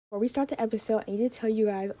Before we start the episode, I need to tell you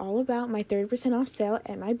guys all about my 30% off sale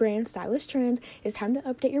at my brand, Stylish Trends. It's time to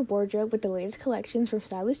update your wardrobe with the latest collections from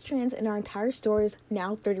Stylish Trends, and our entire store is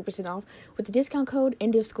now 30% off with the discount code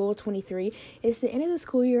EndOfSchool23. It's the end of the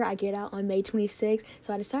school year. I get out on May 26th,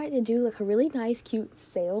 so I decided to do like a really nice, cute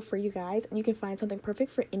sale for you guys, and you can find something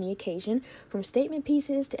perfect for any occasion. From statement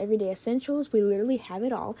pieces to everyday essentials, we literally have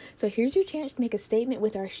it all. So here's your chance to make a statement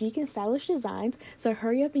with our chic and stylish designs, so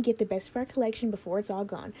hurry up and get the best of our collection before it's all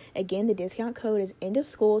gone. Again, the discount code is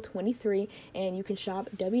EndOfSchool23, and you can shop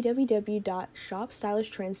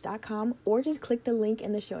www.shopstylishtrends.com or just click the link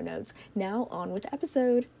in the show notes. Now, on with the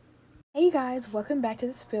episode. Hey you guys, welcome back to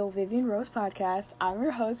the Spill Vivian Rose podcast. I'm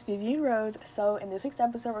your host, Vivian Rose. So in this week's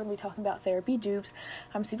episode, we're going to be talking about therapy dupes.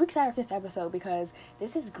 I'm super excited for this episode because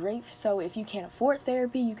this is great. So if you can't afford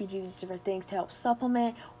therapy, you can use these different things to help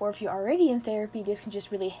supplement. Or if you're already in therapy, this can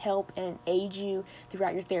just really help and aid you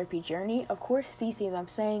throughout your therapy journey. Of course, CC, as I'm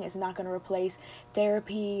saying, is not going to replace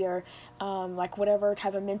therapy or like whatever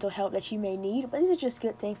type of mental help that you may need. But these are just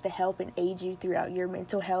good things to help and aid you throughout your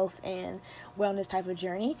mental health and wellness type of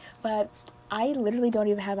journey. But I literally don't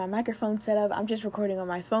even have my microphone set up. I'm just recording on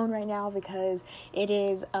my phone right now because it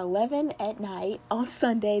is 11 at night on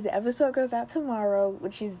Sunday. The episode goes out tomorrow,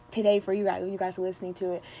 which is today for you guys when you guys are listening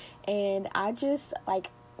to it. And I just,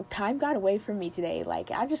 time got away from me today.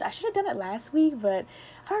 I should have done it last week, but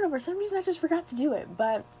I don't know, for some reason I just forgot to do it.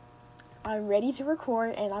 But I'm ready to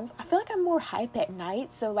record, and I feel like I'm more hype at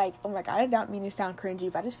night. So oh my god, I don't mean to sound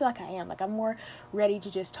cringy, but I just feel like I am. I'm more ready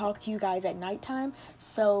to just talk to you guys at nighttime.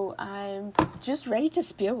 So I'm just ready to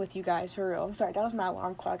spill with you guys, for real. I'm sorry, that was my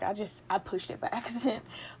alarm clock. I pushed it by accident.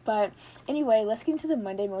 But anyway, let's get into the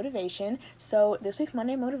Monday motivation. So this week's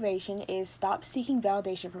Monday motivation is stop seeking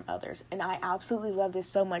validation from others. And I absolutely love this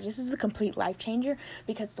so much. This is a complete life changer,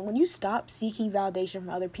 because when you stop seeking validation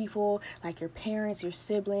from other people, like your parents, your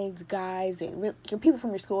siblings, guys, your people from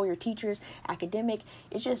your school, your teachers, academic,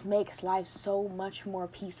 it just makes life so much more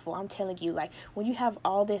peaceful. I'm telling you, when you have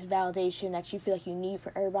all this validation that you feel like you need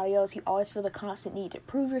for everybody else, you always feel the constant need to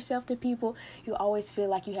prove yourself to people. You always feel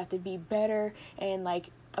like you have to be better, and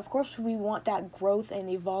of course we want that growth and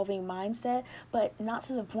evolving mindset, but not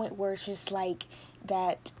to the point where it's just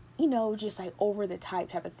that, just over the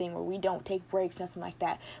type of thing where we don't take breaks, nothing like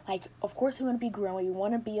that. Of course we want to be growing, we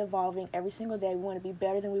want to be evolving every single day, we want to be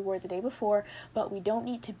better than we were the day before, but we don't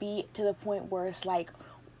need to be to the point where it's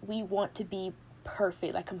we want to be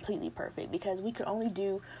perfect, completely perfect, because we could only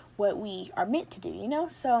do what we are meant to do,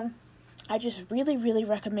 So I just really, really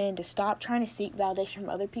recommend to stop trying to seek validation from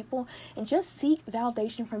other people and just seek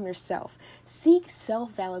validation from yourself. Seek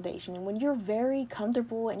self-validation. And when you're very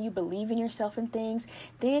comfortable and you believe in yourself and things,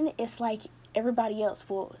 then it's everybody else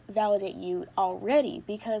will validate you already,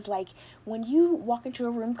 because when you walk into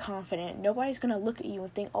a room confident, nobody's going to look at you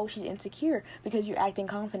and think, oh, she's insecure because you're acting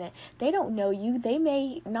confident. They don't know you. They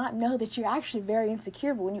may not know that you're actually very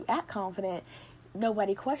insecure, but when you act confident,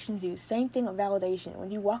 nobody questions you. Same thing with validation.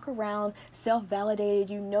 When you walk around self-validated,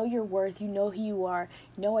 you know your worth, you know who you are,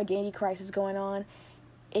 no identity crisis going on.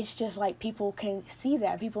 It's just people can see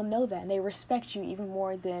that, people know that, and they respect you even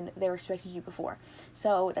more than they respected you before.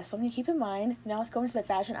 So that's something to keep in mind. Now let's go into the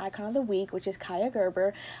fashion icon of the week, which is Kaya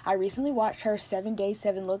Gerber. I recently watched her 7 Days,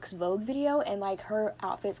 7 Looks Vogue video, and her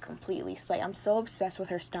outfits completely slay. I'm so obsessed with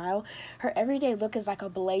her style. Her everyday look is a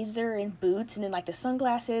blazer and boots, and then the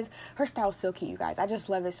sunglasses. Her style is so cute, you guys. I just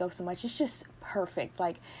love it so much. It's just perfect.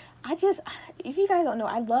 If you guys don't know,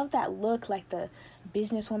 I love that look, the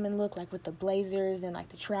businesswoman look, with the blazers and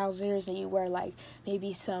the trousers, and you wear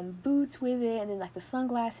maybe some boots with it, and then the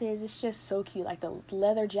sunglasses. It's just so cute. The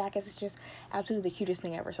leather jackets, it's just absolutely the cutest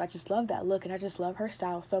thing ever. So I just love that look, and I just love her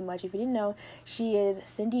style so much. If you didn't know, she is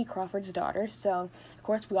Cindy Crawford's daughter. So of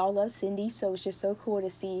course we all love Cindy, so it's just so cool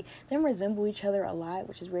to see them resemble each other a lot,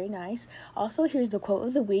 which is really nice. Also, here's the quote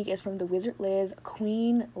of the week. It's from the Wizard Liz,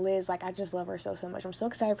 Queen Liz. I just love her so much. I'm so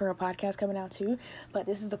excited for her podcast coming out too. But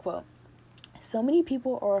this is the quote. So many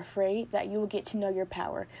people are afraid that you will get to know your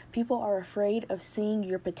power. People are afraid of seeing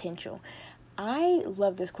your potential. I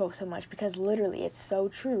love this quote so much because literally it's so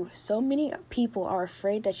true. So many people are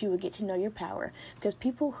afraid that you will get to know your power, because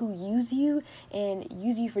people who use you and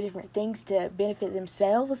use you for different things to benefit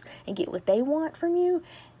themselves and get what they want from you,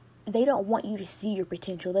 they don't want you to see your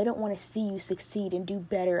potential. They don't want to see you succeed and do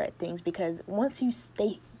better at things, because once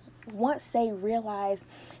they realize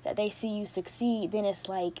that they see you succeed, then it's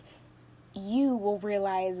you will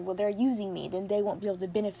realize, well, they're using me, then they won't be able to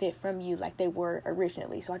benefit from you like they were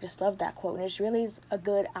originally. So I just love that quote, and it really is a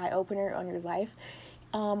good eye-opener on your life.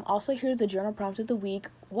 Also, here's the journal prompt of the week.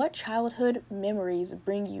 What childhood memories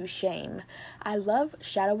bring you shame? I love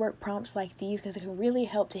shadow work prompts like these because it can really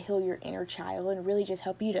help to heal your inner child and really just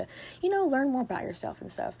help you to, learn more about yourself and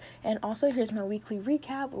stuff. And also, here's my weekly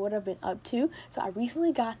recap of what I've been up to. So I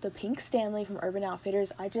recently got the pink Stanley from Urban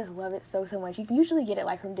Outfitters. I just love it so much. You can usually get it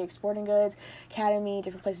like from Dick's Sporting Goods, Academy,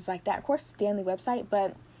 different places like that. Of course, Stanley website,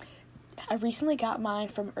 but I recently got mine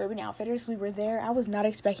from Urban Outfitters. We were there. I was not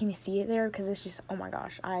expecting to see it there because it's just, oh my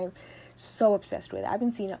gosh, I'm so obsessed with it. I've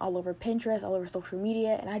been seeing it all over Pinterest, all over social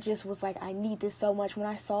media, and I just was like, I need this so much. When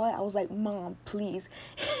I saw it, I was like, Mom, please.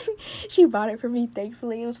 She bought it for me,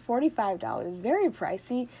 thankfully. It was $45. Very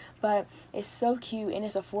pricey, but it's so cute, and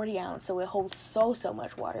it's a 40 ounce, so it holds so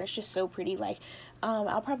much water. It's just so pretty. Like,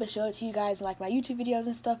 I'll probably show it to you guys in like my YouTube videos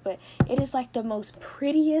and stuff, but it is like the most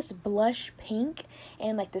prettiest blush pink,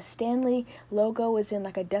 and like the Stanley logo is in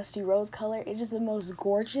like a dusty rose color. It is the most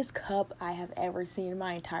gorgeous cup I have ever seen in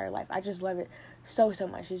my entire life. I just love it so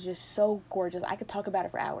much. It's just so gorgeous. I could talk about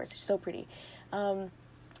it for hours. It's so pretty.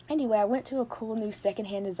 Anyway, I went to a cool new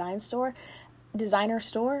secondhand designer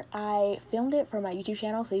store. I filmed it for my YouTube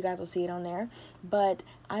channel, so you guys will see it on there, but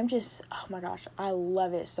I'm just, oh my gosh, I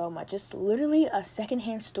love it so much. It's literally a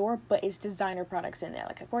secondhand store, but it's designer products in there.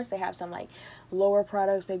 Like, of course, they have some like lower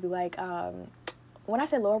products, maybe like, when I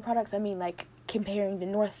say lower products, I mean like comparing the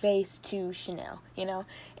North Face to Chanel,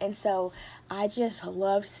 and so I just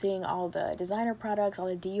loved seeing all the designer products, all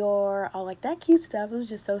the Dior, all like that cute stuff. It was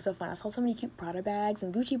just so fun. I saw so many cute Prada bags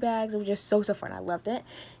and Gucci bags. It was just so fun. I loved it.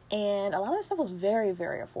 And a lot of that stuff was very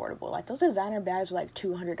affordable. Like, those designer bags were like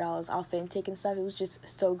 $200 authentic and stuff. It was just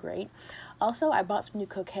so great. Also, I bought some new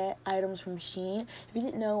Coquette items from Shein. If you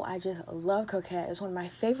didn't know, I just love Coquette. It's one of my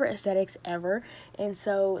favorite aesthetics ever. And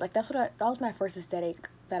so, like, that was my first aesthetic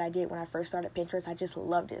that I did when I first started Pinterest. I just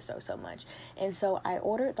loved it so much. And so I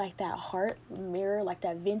ordered like that heart mirror, like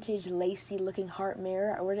that vintage lacy looking heart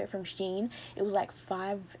mirror. I ordered it from Shein. It was like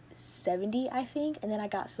 $5.70, I think. And then I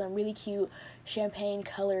got some really cute champagne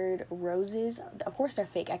colored roses. Of course they're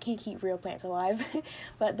fake. I can't keep real plants alive.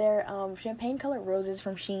 But they're champagne colored roses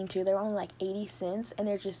from Shein too. They're only like 80 cents and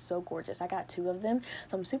they're just so gorgeous. I got 2 of them.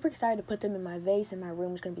 So I'm super excited to put them in my vase in my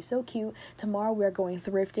room. It's going to be so cute. Tomorrow we're going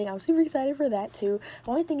thrifting. I'm super excited for that too.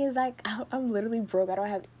 The only thing is, like, I'm literally broke. I don't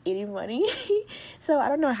have any money. So I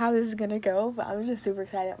don't know how this is going to go, but I'm just super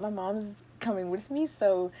excited. My mom's coming with me,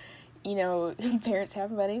 so parents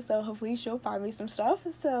have money, so hopefully she'll buy me some stuff.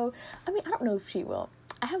 So, I mean, I don't know if she will.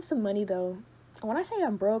 I have some money, though. When I say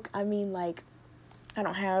I'm broke, I mean, like, I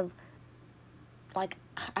don't have like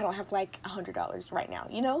 $100 right now,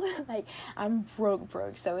 like, I'm broke.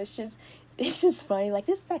 So it's just funny. Like,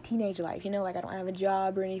 this is that teenage life, like, I don't have a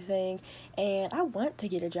job or anything, and I want to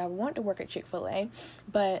get a job. I want to work at Chick-fil-A,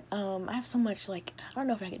 but I have so much, like, I don't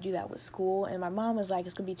know if I could do that with school, and my mom was like,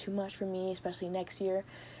 it's gonna be too much for me, especially next year.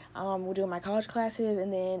 We're doing my college classes,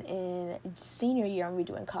 and then in senior year, I'm gonna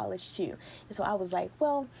be doing college too. And so I was like,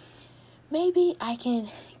 well, maybe I can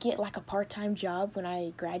get like a part-time job when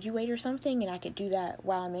I graduate or something, and I could do that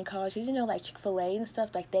while I'm in college. Because, like Chick-fil-A and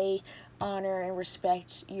stuff, like, they honor and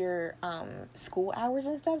respect your school hours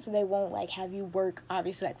and stuff, so they won't like have you work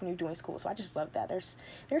obviously like when you're doing school. So I just love that.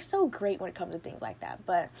 They're so great when it comes to things like that.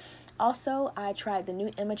 But also, I tried the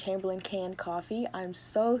new Emma Chamberlain canned coffee. I'm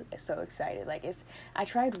so excited. Like, I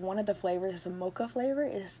tried one of the flavors. It's a mocha flavor.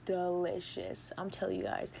 It's delicious, I'm telling you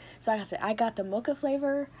guys. So I got the mocha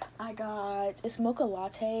flavor. It's mocha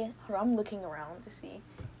latte. I'm looking around to see.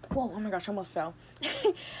 Whoa, oh my gosh, I almost fell.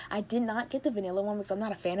 I did not get the vanilla one because I'm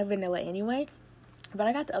not a fan of vanilla anyway. But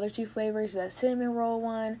I got the other 2 flavors, the cinnamon roll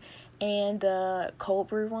one and the cold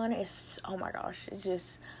brew one. Oh my gosh,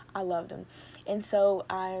 I loved them. And so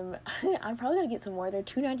I'm probably going to get some more. They're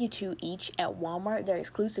 $2.92 each at Walmart. They're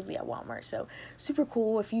exclusively at Walmart. So super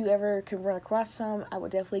cool. If you ever can run across some, I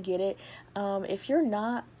would definitely get it. If you're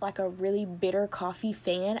not like a really bitter coffee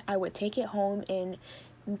fan, I would take it home and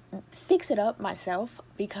fix it up myself,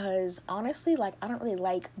 because honestly, like, I don't really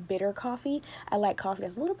like bitter coffee. I like coffee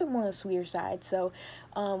that's a little bit more on the sweeter side. So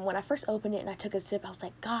when I first opened it and I took a sip, I was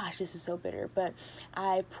like, gosh, this is so bitter. But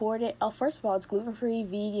I poured it. Oh, first of all, it's gluten-free,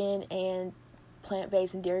 vegan, and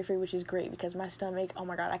plant-based and dairy-free, which is great because my stomach, oh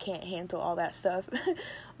my god, I can't handle all that stuff.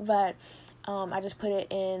 But I just put it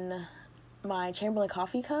in my Chamberlain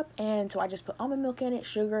coffee cup, and so I just put almond milk in it,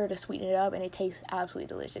 sugar to sweeten it up, and it tastes absolutely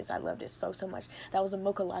delicious. I loved it so much. That was a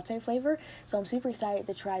mocha latte flavor, so I'm super excited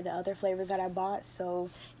to try the other flavors that I bought. So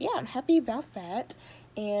yeah, I'm happy about that.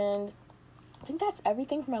 And I think that's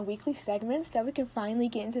everything for my weekly segments, that we can finally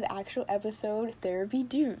get into the actual episode, Therapy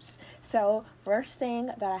Dupes. So, first thing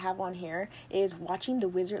that I have on here is watching The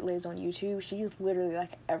Wizard Liz on YouTube. She is literally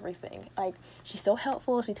like everything. Like, she's so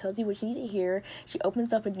helpful. She tells you what you need to hear. She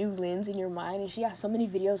opens up a new lens in your mind, and she has so many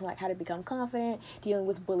videos on like how to become confident, dealing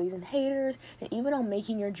with bullies and haters, and even on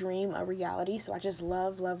making your dream a reality. So I just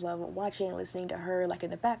love watching and listening to her like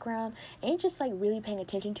in the background, and just like really paying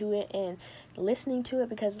attention to it and listening to it,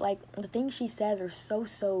 because like the things she says are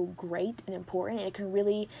so great and important, and it can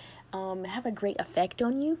really have a great effect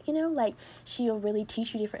on you, you know. Like, she'll really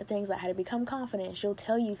teach you different things, like how to become confident. She'll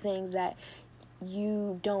tell you things that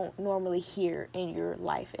you don't normally hear in your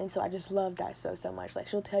life, and so I just love that so much. Like,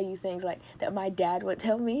 she'll tell you things like that my dad would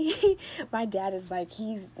tell me. My dad is like,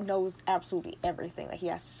 he knows absolutely everything. Like, he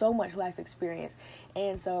has so much life experience,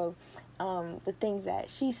 and so the things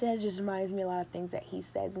that she says just reminds me a lot of things that he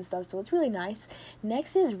says and stuff, so it's really nice.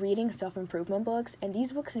 Next is reading self-improvement books, and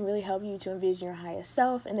these books can really help you to envision your highest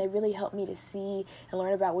self, and they really help me to see and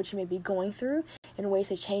learn about what you may be going through and ways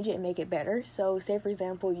to change it and make it better. So say, for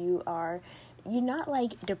example, you're not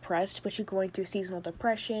like depressed, but you're going through seasonal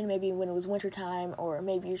depression, maybe when it was wintertime, or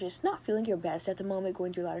maybe you're just not feeling your best at the moment,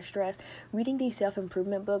 going through a lot of stress. Reading these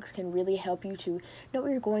self-improvement books can really help you to know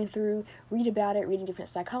what you're going through, read about it. Reading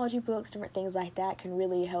different psychology books, different things like that can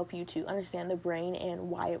really help you to understand the brain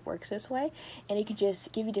and why it works this way. And it can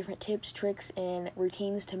just give you different tips, tricks, and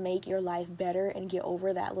routines to make your life better and get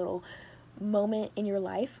over that little moment in your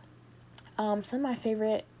life. Some of my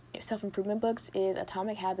favorite self-improvement books is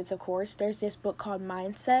Atomic Habits, of course. There's this book called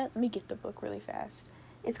Mindset. Let me get the book really fast.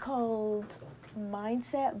 It's called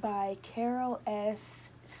Mindset by Carol S.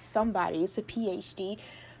 somebody. It's a PhD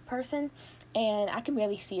person, and I can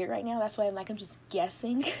barely see it right now. That's why I'm just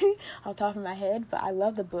guessing off the top of my head, but I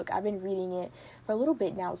love the book. I've been reading it for a little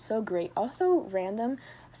bit now. It's so great. Also, random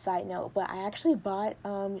side note, but I actually bought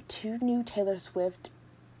 2 new Taylor Swift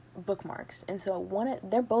bookmarks, and so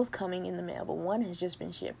they're both coming in the mail, but one has just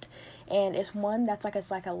been shipped, and it's one that's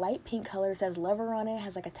like a light pink color. It says Lover on it,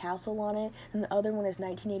 has like a tassel on it, and the other one is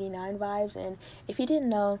 1989 vibes. And if you didn't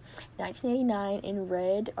know, 1989 and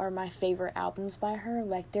Red are my favorite albums by her.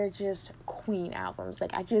 Like, they're just queen albums.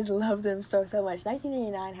 Like, I just love them so much.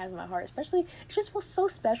 1989 has my heart, especially. It just was so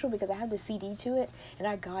special because I have the CD to it, and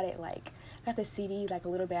I got the CD like a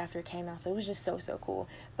little bit after it came out, so it was just so cool.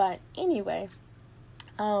 But anyway,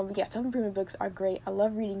 self-improvement books are great. I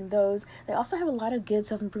love reading those. They also have a lot of good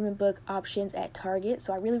self-improvement book options at Target,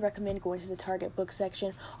 so I really recommend going to the Target book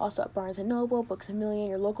section. Also at Barnes & Noble, Books A Million,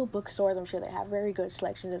 your local bookstores. I'm sure they have very good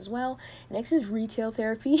selections as well. Next is retail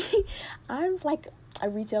therapy. I'm like a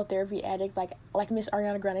retail therapy addict, like Miss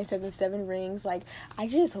Ariana Grande says in 7 Rings. Like, I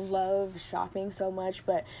just love shopping so much,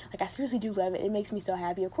 but like, I seriously do love it. It makes me so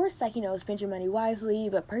happy. Of course, like, spend your money wisely,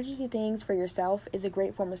 but purchasing things for yourself is a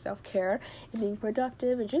great form of self-care and being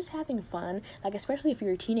productive and just having fun. Like, especially if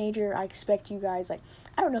you're a teenager, I expect you guys, like,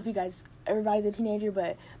 I don't know if everybody's a teenager,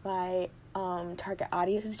 but my target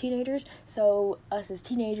audience is teenagers. So us as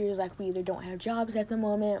teenagers, like, we either don't have jobs at the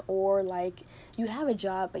moment, or like, you have a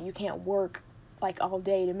job but you can't work like all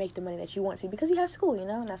day to make the money that you want to because you have school,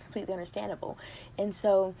 and that's completely understandable. And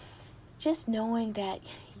so just knowing that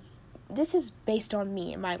this is based on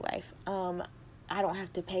me and my life, I don't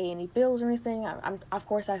have to pay any bills or anything. Of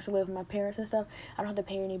course, I still live with my parents and stuff. I don't have to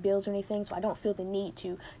pay any bills or anything, so I don't feel the need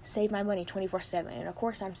to save my money 24/7. And of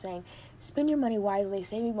course, I'm saying spend your money wisely.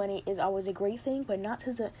 Saving money is always a great thing, but not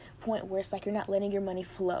to the point where it's like you're not letting your money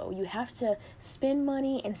flow. You have to spend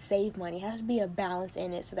money and save money. It has to be a balance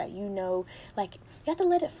in it so that like, you have to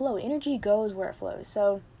let it flow. Energy goes where it flows.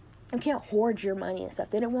 So you can't hoard your money and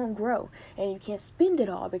stuff, then it won't grow, and you can't spend it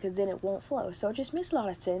all because then it won't flow. So it just makes a lot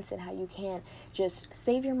of sense in how you can't just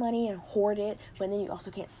save your money and hoard it, but then you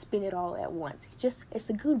also can't spend it all at once. It's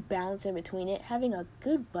a good balance in between it. Having a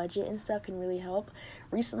good budget and stuff can really help.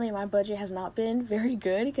 Recently, my budget has not been very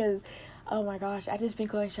good because, oh my gosh, I've just been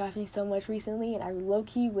going shopping so much recently, and I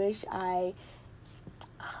low-key wish I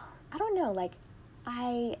don't know, like,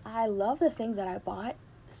 I love the things that I bought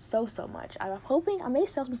so much. I'm hoping I may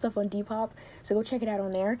sell some stuff on Depop, so go check it out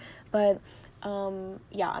on there. But I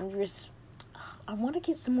want to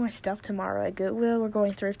get some more stuff tomorrow at Goodwill. We're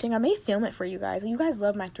going thrifting. I may film it for you guys. You guys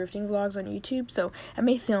love my thrifting vlogs on YouTube, so I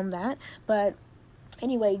may film that. But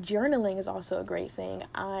Anyway, journaling is also a great thing,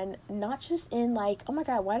 and not just in like, oh my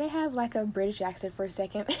god, why do I have like a British accent for a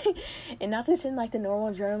second? And not just in like the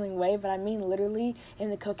normal journaling way, but I mean literally in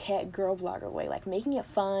the coquette girl blogger way, like making it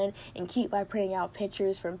fun and cute by printing out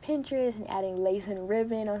pictures from Pinterest and adding lace and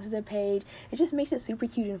ribbon onto the page. It just makes it super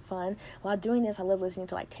cute and fun. While doing this, I love listening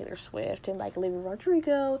to like Taylor Swift and like Olivia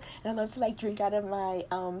Rodrigo, and I love to like drink out of my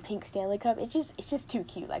pink Stanley cup. It's just too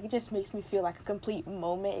cute. Like, it just makes me feel like a complete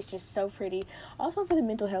moment. It's just so pretty. Also, for the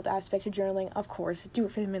mental health aspect of journaling, of course, do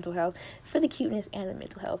it for the mental health, for the cuteness and the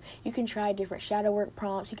mental health. You can try different shadow work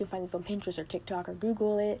prompts. You can find this on Pinterest or TikTok or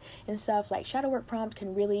Google it and stuff. Like, shadow work prompts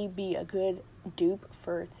can really be a good dupe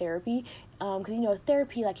for therapy, because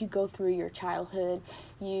therapy, like, you go through your childhood,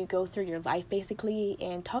 you go through your life basically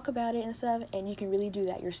and talk about it and stuff, and you can really do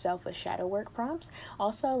that yourself with shadow work prompts.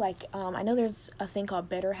 Also, like, I know there's a thing called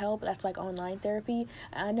BetterHelp, that's like online therapy.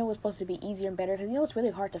 I know it's supposed to be easier and better, because it's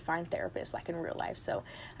really hard to find therapists like in real life, so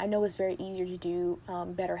I know it's very easier to do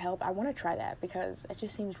BetterHelp. I want to try that because it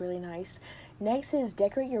just seems really nice. Next is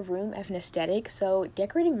decorate your room as an aesthetic. So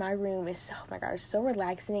decorating my room is, oh my gosh, so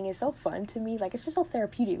relaxing. It's so fun to me. Like, it's just so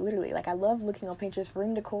therapeutic, literally. Like, I love looking on Pinterest for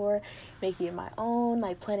room decor, making it my own,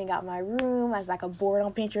 like planning out my room as like a board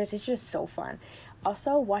on Pinterest. It's just so fun.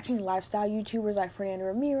 Also, watching lifestyle YouTubers like Fernando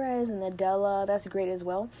Ramirez and Nadella, that's great as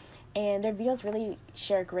well. And their videos really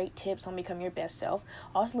share great tips on becoming your best self.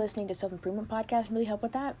 Also, listening to self-improvement podcasts really help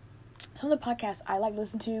with that. Some of the podcasts I like to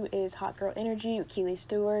listen to is Hot Girl Energy with Keely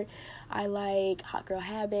Stewart. I like Hot Girl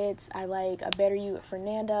Habits. I like A Better You with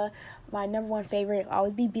Fernanda. My number one favorite will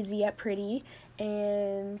always be Busy Yet Pretty.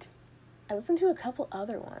 And I listen to a couple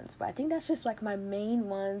other ones, but I think that's just like my main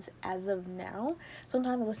ones as of now.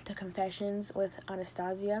 Sometimes I listen to Confessions with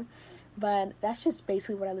Anastasia, but that's just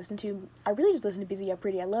basically what I listen to. I really just listen to Busy Yet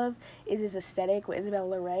Pretty. I love Is This Aesthetic with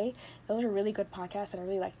Isabella LeRae. Those are really good podcasts that I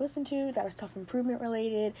really like to listen to, that are self-improvement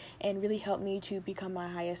related and really help me to become my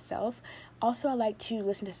highest self. Also, I like to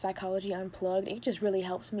listen to Psychology Unplugged. It just really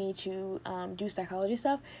helps me to do psychology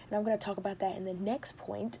stuff, and I'm going to talk about that in the next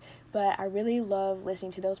point. But I really love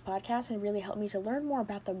listening to those podcasts, and really help me to learn more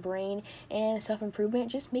about the brain and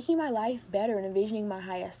self-improvement, just making my life better and envisioning my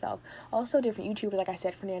highest self. Also, different YouTubers, like I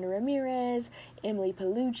said, Fernando Ramirez, Emily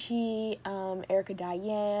Palucci, Erica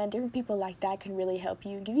Diane, different people like that can really help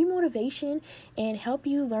you, give you motivation, and help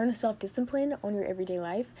you learn self-discipline on your everyday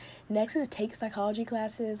life. Next is take psychology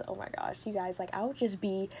classes. Oh my gosh, you guys, like, I would just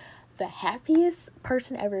be the happiest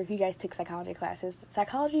person ever if you guys took psychology classes.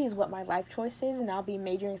 Psychology is what my life choice is, and I'll be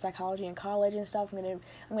majoring in psychology in college and stuff. I'm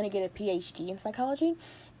gonna get a PhD in psychology,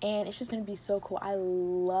 and it's just gonna be so cool. I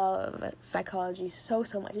love psychology so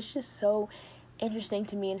much. It's just so interesting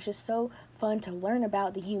to me, and it's just so fun to learn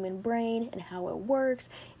about the human brain and how it works,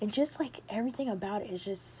 and just like everything about it is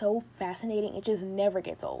just so fascinating. It just never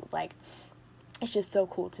gets old. Like, it's just so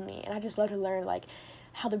cool to me, and I just love to learn like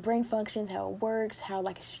how the brain functions, how it works, how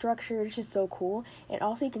like it's structured. It's just so cool. And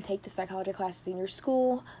also, you can take the psychology classes in your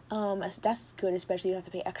school. That's good, especially if you have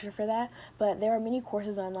to pay extra for that. But there are many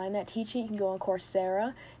courses online that teach it. You can go on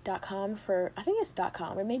Coursera.com for, I think it's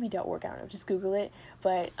 .com or maybe .org, I don't know, just Google it.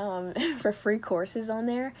 But for free courses on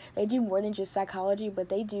there, they do more than just psychology, but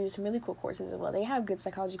they do some really cool courses as well. They have good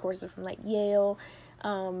psychology courses from like Yale,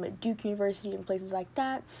 Duke University, and places like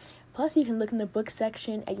that. Plus, you can look in the book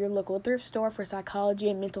section at your local thrift store for psychology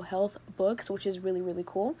and mental health books, which is really, really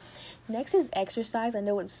cool. Next is exercise. I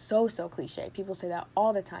know it's so cliche. People say that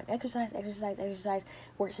all the time. Exercise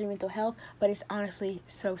works for your mental health, but it's honestly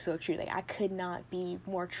so true. Like, I could not be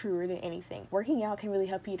more truer than anything. Working out can really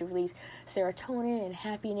help you to release serotonin and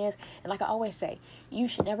happiness. And like I always say, you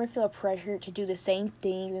should never feel pressured to do the same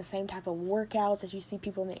things and same type of workouts as you see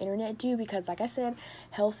people on the internet do, because like I said,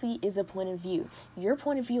 healthy is a point of view. Your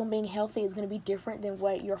point of view on being healthy is going to be different than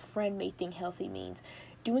what your friend may think healthy means.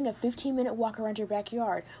 Doing a 15-minute walk around your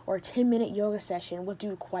backyard or a 10-minute yoga session will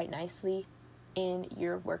do quite nicely in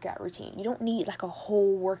your workout routine. You don't need like a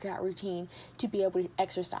whole workout routine to be able to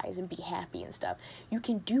exercise and be happy and stuff. You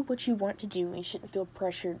can do what you want to do, and you shouldn't feel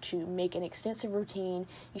pressured to make an extensive routine.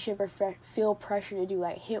 You should feel pressure to do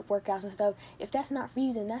like HIIT workouts and stuff. If that's not for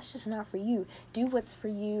you, then that's just not for you. Do what's for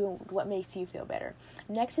you and what makes you feel better.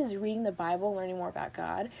 Next is reading the Bible, learning more about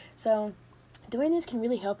God. So doing this can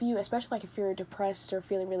really help you, especially like if you're depressed or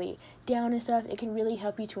feeling really down and stuff. It can really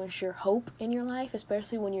help you to ensure hope in your life,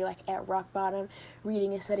 especially when you're like at rock bottom.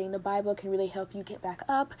 Reading and studying the Bible can really help you get back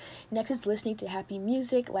up. Next is listening to happy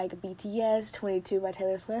music like BTS 22 by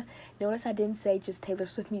Taylor Swift. Notice I didn't say just Taylor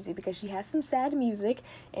Swift music, because she has some sad music,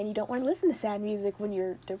 and you don't want to listen to sad music when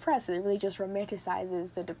you're depressed. It really just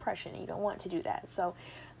romanticizes the depression, and you don't want to do that. So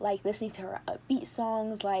like listening to her upbeat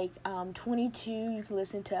songs, like 22. You can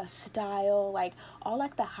listen to Style, like all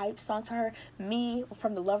like the hype songs for her. Me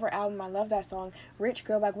from the Lover album, I love that song. Rich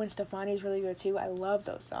Girl by Gwen Stefani is really good too. I love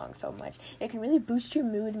those songs so much. It can really boost your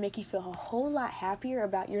mood and make you feel a whole lot happier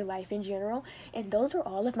about your life in general. And those are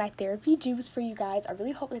all of my therapy dupes for you guys. I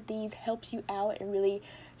really hope that these helped you out and really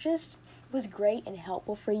just was great and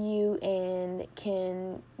helpful for you and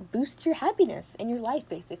can boost your happiness in your life,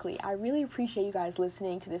 basically. I really appreciate you guys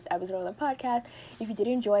listening to this episode of the podcast. If you did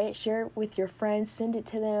enjoy it, share it with your friends, send it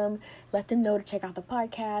to them, let them know to check out the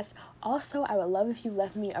podcast. Also, I would love if you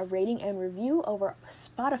left me a rating and review over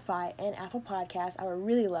Spotify and Apple Podcasts. I would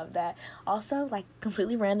really love that. Also, like,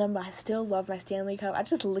 completely random, but I still love my Stanley Cup. I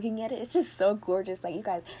just looking at it, it's just so gorgeous. Like, you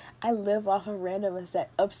guys, I live off of random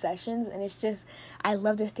obsessions, and it's just, I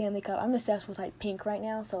love the Stanley Cup. I'm obsessed with, like, pink right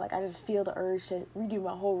now, so, like, I just feel the urge to redo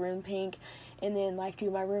my whole room pink, and then, like, do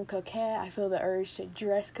my room coquette. I feel the urge to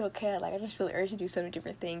dress coquette. Like, I just feel the urge to do so many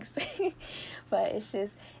different things. But it's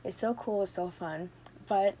just, it's so cool, it's so fun.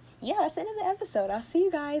 But yeah, that's the end of the episode. I'll see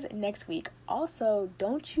you guys next week. Also,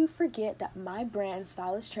 don't you forget that my brand,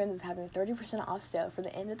 Stylish Trends, is having a 30% off sale for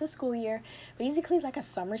the end of the school year. Basically like a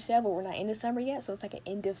summer sale, but we're not into summer yet, so it's like an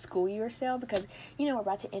end of school year sale because, you know, we're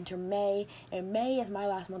about to enter May, and May is my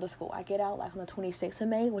last month of school. I get out like on the 26th of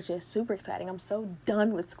May, which is super exciting. I'm so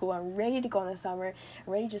done with school. I'm ready to go in the summer.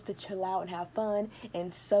 I'm ready just to chill out and have fun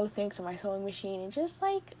and sew things on my sewing machine and just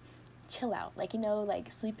like chill out, like, you know,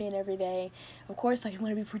 like sleep in every day. Of course, like, you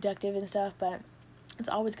want to be productive and stuff, but it's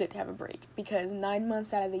always good to have a break because 9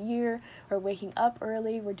 months out of the year we're waking up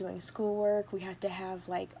early, we're doing schoolwork, we have to have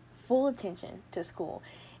like full attention to school,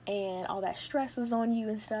 and all that stress is on you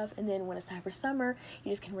and stuff. And then when it's time for summer,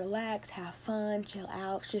 you just can relax, have fun, chill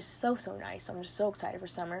out. It's just so nice. I'm just so excited for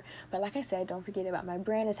summer. But like I said, don't forget about my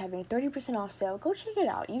brand is having a 30% off sale. Go check it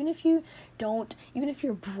out. Even if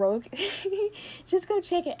you're broke, just go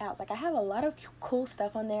check it out. Like, I have a lot of cool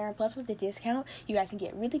stuff on there. Plus with the discount, you guys can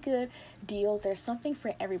get really good deals. There's something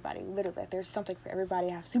for everybody. Literally, like, there's something for everybody.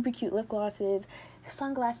 I have super cute lip glosses,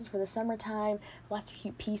 sunglasses for the summertime, lots of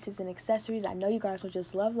cute pieces and accessories. I know you guys will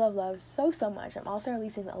just love so much. I'm also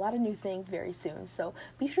releasing a lot of new things very soon, so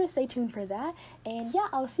be sure to stay tuned for that. And yeah,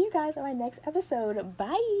 I'll see you guys on my next episode.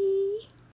 Bye.